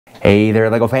Hey there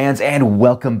LEGO fans, and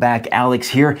welcome back. Alex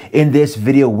here. In this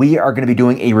video we are going to be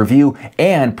doing a review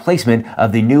and placement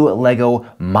of the new LEGO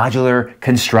Modular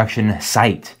Construction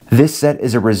Site. This set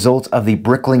is a result of the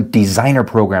Bricklink Designer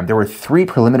Program. There were 3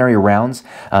 preliminary rounds.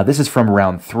 This is from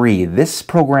round 3. This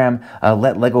program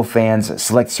let LEGO fans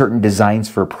select certain designs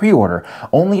for pre-order.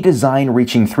 Only a design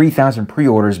reaching 3,000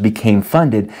 pre-orders became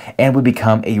funded and would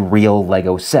become a real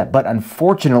LEGO set. But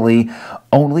unfortunately,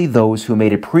 only those who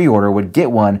made a pre-order would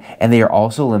get one, and they are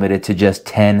also limited to just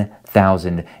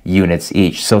 10,000 units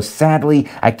each. So sadly,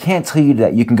 I can't tell you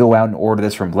that you can go out and order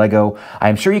this from LEGO.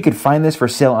 I'm sure you could find this for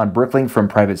sale on Bricklink from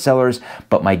private sellers,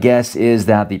 but my guess is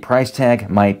that the price tag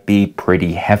might be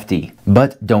pretty hefty.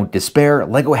 But don't despair,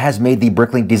 LEGO has made the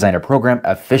Bricklink Designer Program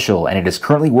official, and it is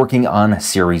currently working on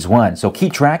Series 1. So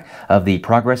keep track of the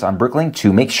progress on Bricklink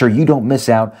to make sure you don't miss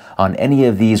out on any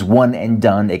of these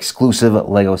one-and-done exclusive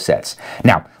LEGO sets.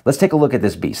 Now, let's take a look at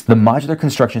this beast. The Modular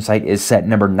Construction Site is set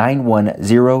number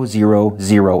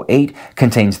 910008,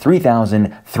 contains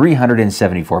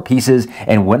 3,374 pieces,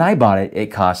 and when I bought it, it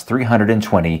cost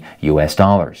 $320 US.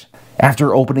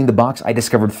 After opening the box, I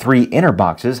discovered 3 inner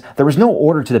boxes. There was no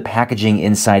order to the packaging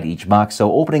inside each box,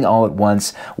 so opening all at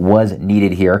once was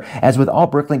needed here. As with all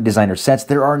Bricklink Designer sets,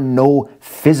 there are no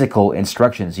physical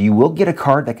instructions. You will get a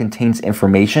card that contains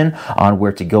information on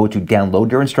where to go to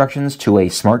download your instructions to a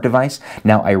smart device.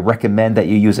 Now, I recommend that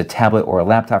you use a tablet or a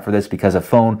laptop for this because a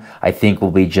phone, I think, will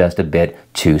be just a bit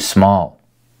too small.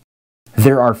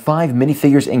 There are 5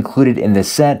 minifigures included in this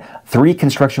set, 3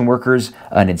 construction workers,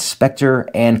 an inspector,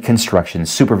 and construction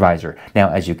supervisor. Now,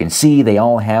 as you can see, they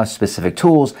all have specific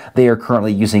tools they are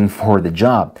currently using for the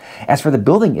job. As for the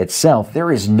building itself,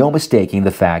 there is no mistaking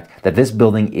the fact that this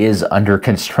building is under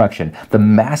construction. The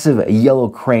massive yellow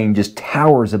crane just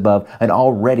towers above an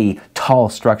already tall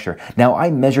structure. Now,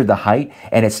 I measured the height,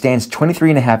 and it stands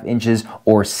 23.5 inches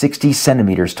or 60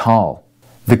 centimeters tall.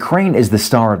 The crane is the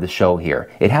star of the show here.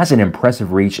 It has an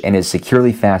impressive reach and is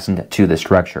securely fastened to the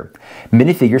structure.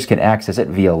 Minifigures can access it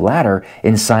via a ladder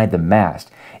inside the mast.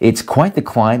 It's quite the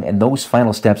climb, and those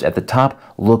final steps at the top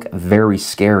look very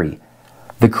scary.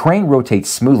 The crane rotates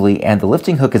smoothly, and the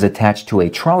lifting hook is attached to a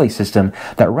trolley system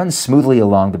that runs smoothly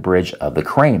along the bridge of the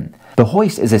crane. The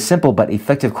hoist is a simple but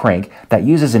effective crank that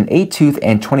uses an 8-tooth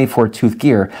and 24-tooth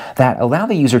gear that allow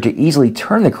the user to easily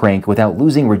turn the crank without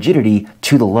losing rigidity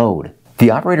to the load. The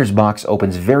operator's box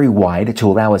opens very wide to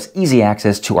allow us easy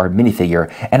access to our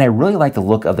minifigure, and I really like the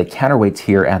look of the counterweights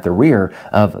here at the rear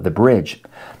of the bridge.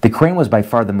 The crane was by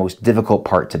far the most difficult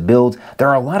part to build. There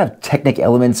are a lot of technic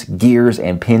elements, gears,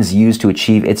 and pins used to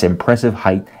achieve its impressive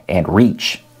height and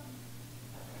reach.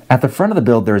 At the front of the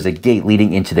build, there is a gate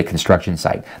leading into the construction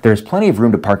site. There is plenty of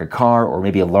room to park a car or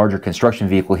maybe a larger construction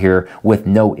vehicle here with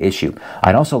no issue.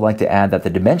 I'd also like to add that the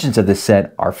dimensions of this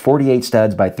set are 48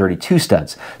 studs by 32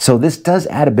 studs, so this does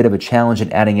add a bit of a challenge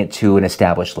in adding it to an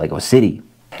established LEGO city.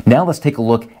 Now let's take a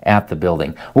look at the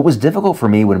building. What was difficult for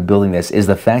me when building this is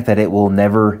the fact that it will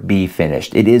never be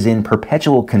finished. It is in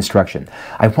perpetual construction.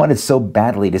 I wanted so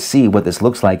badly to see what this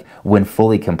looks like when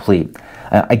fully complete.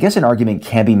 I guess an argument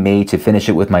can be made to finish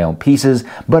it with my own pieces,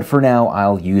 but for now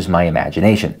I'll use my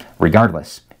imagination.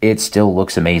 Regardless, it still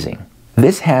looks amazing.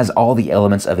 This has all the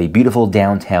elements of a beautiful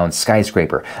downtown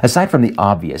skyscraper. Aside from the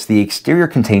obvious, the exterior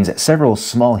contains several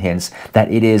small hints that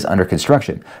it is under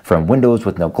construction. From windows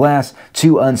with no glass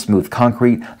to unsmooth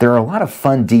concrete, there are a lot of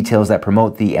fun details that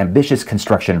promote the ambitious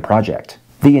construction project.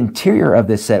 The interior of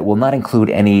this set will not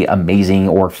include any amazing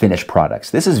or finished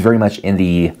products. This is very much in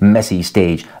the messy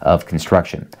stage of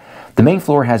construction. The main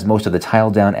floor has most of the tile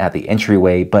down at the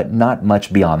entryway, but not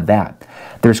much beyond that.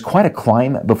 There's quite a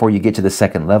climb before you get to the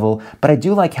second level, but I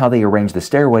do like how they arrange the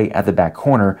stairway at the back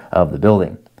corner of the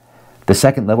building. The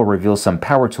second level reveals some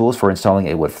power tools for installing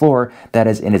a wood floor that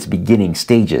is in its beginning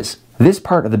stages. This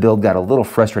part of the build got a little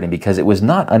frustrating because it was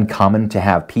not uncommon to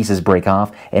have pieces break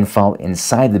off and fall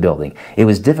inside the building. It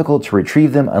was difficult to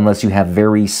retrieve them unless you have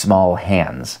very small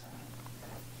hands.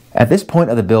 At this point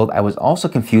of the build, I was also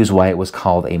confused why it was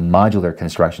called a modular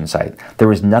construction site. There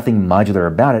was nothing modular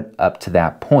about it up to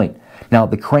that point. Now,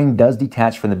 the crane does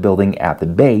detach from the building at the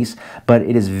base, but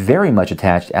it is very much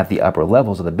attached at the upper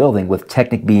levels of the building with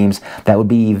Technic beams that would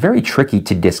be very tricky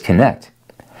to disconnect.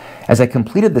 As I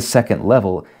completed the second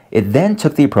level, it then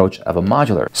took the approach of a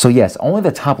modular. So yes, only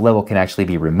the top level can actually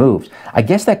be removed. I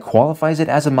guess that qualifies it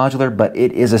as a modular, but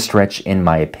it is a stretch in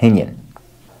my opinion.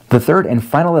 The third and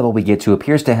final level we get to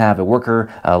appears to have a worker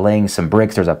laying some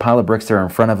bricks. There's a pile of bricks there in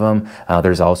front of him.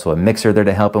 There's also a mixer there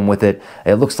to help him with it.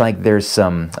 It looks like there's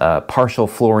some partial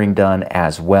flooring done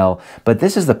as well. But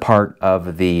this is the part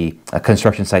of the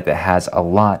construction site that has a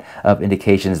lot of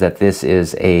indications that this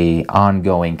is a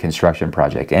ongoing construction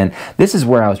project. And this is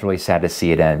where I was really sad to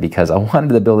see it end, because I wanted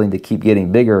the building to keep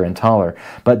getting bigger and taller.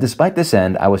 But despite this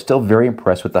end, I was still very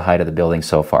impressed with the height of the building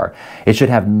so far. It should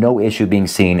have no issue being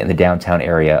seen in the downtown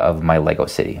area of my Lego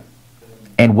city.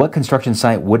 And what construction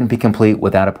site wouldn't be complete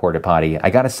without a porta potty?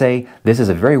 I gotta say, this is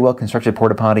a very well constructed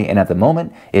porta potty, and at the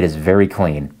moment, it is very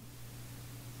clean.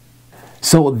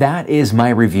 So that is my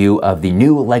review of the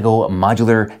new Lego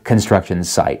Modular Construction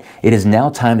Site. It is now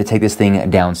time to take this thing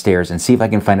downstairs and see if I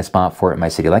can find a spot for it in my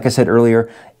city. Like I said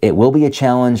earlier, it will be a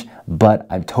challenge, but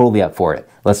I'm totally up for it.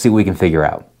 Let's see what we can figure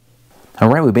out. All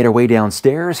right, we made our way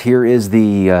downstairs. Here is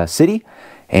the city.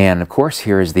 And of course,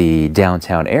 here is the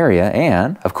downtown area,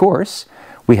 and of course,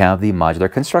 we have the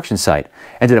modular construction site.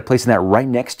 Ended up placing that right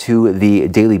next to the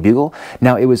Daily Bugle.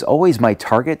 Now, it was always my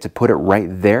target to put it right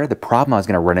there. The problem I was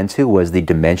going to run into was the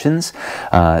dimensions,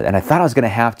 and I thought I was going to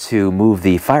have to move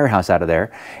the firehouse out of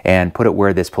there and put it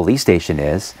where this police station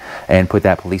is, and put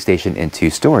that police station into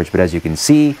storage. But as you can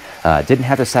see, didn't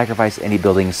have to sacrifice any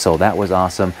buildings, so that was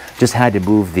awesome. Just had to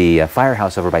move the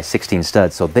firehouse over by 16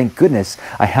 studs, so thank goodness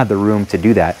I had the room to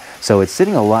do that. So it's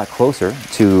sitting a lot closer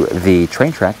to the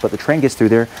train track, but the train gets through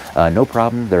there no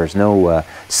problem. There's no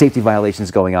safety violations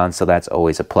going on, so that's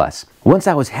always a plus. Once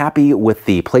I was happy with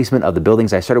the placement of the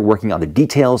buildings, I started working on the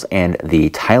details and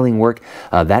the tiling work.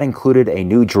 That included a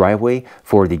new driveway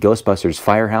for the Ghostbusters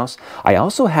firehouse. I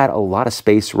also had a lot of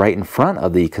space right in front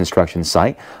of the construction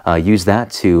site. Used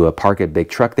that to park a big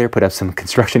truck there, put up some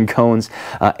construction cones.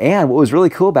 And what was really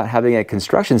cool about having a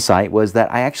construction site was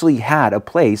that I actually had a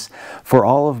place for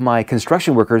all of my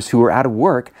construction workers who were out of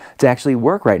work to actually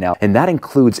work right now. And that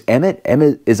includes Emmett.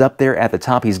 Emmett is up there at the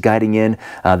top. He's guiding in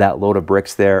that load of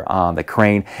bricks there on the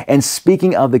crane. And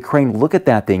speaking of the crane, look at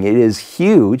that thing. It is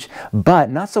huge, but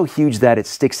not so huge that it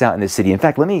sticks out in the city. In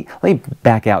fact, let me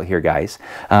back out here, guys.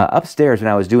 Upstairs, when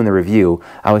I was doing the review,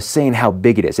 I was saying how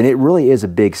big it is, and it really is a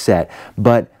big set.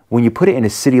 But when you put it in a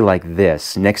city like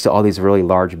this, next to all these really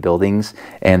large buildings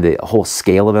and the whole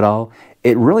scale of it all,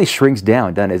 it really shrinks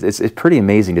down, doesn't it? It's pretty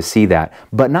amazing to see that,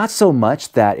 but not so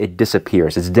much that it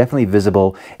disappears. It's definitely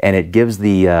visible, and it gives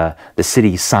the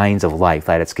city signs of life,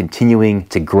 that it's continuing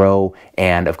to grow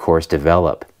and, of course,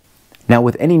 develop. Now,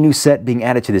 with any new set being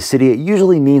added to the city, it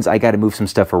usually means I got to move some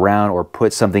stuff around or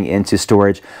put something into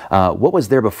storage. What was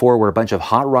there before were a bunch of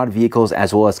hot rod vehicles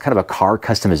as well as kind of a car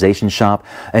customization shop.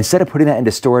 Instead of putting that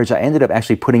into storage, I ended up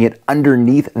actually putting it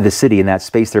underneath the city in that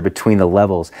space there between the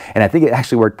levels. And I think it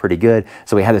actually worked pretty good.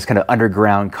 So we have this kind of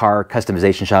underground car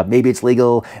customization shop. Maybe it's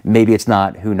legal, maybe it's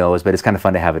not, who knows, but it's kind of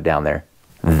fun to have it down there.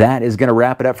 That is going to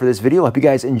wrap it up for this video. I hope you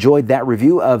guys enjoyed that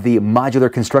review of the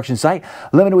modular construction site.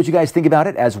 Let me know what you guys think about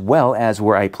it, as well as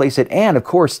where I place it. And of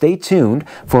course, stay tuned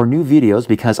for new videos,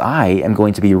 because I am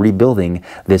going to be rebuilding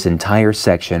this entire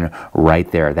section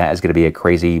right there. That is going to be a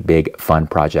crazy, big, fun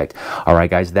project. All right,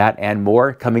 guys, that and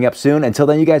more coming up soon. Until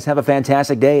then, you guys have a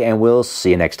fantastic day, and we'll see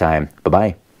you next time.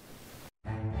 Bye-bye.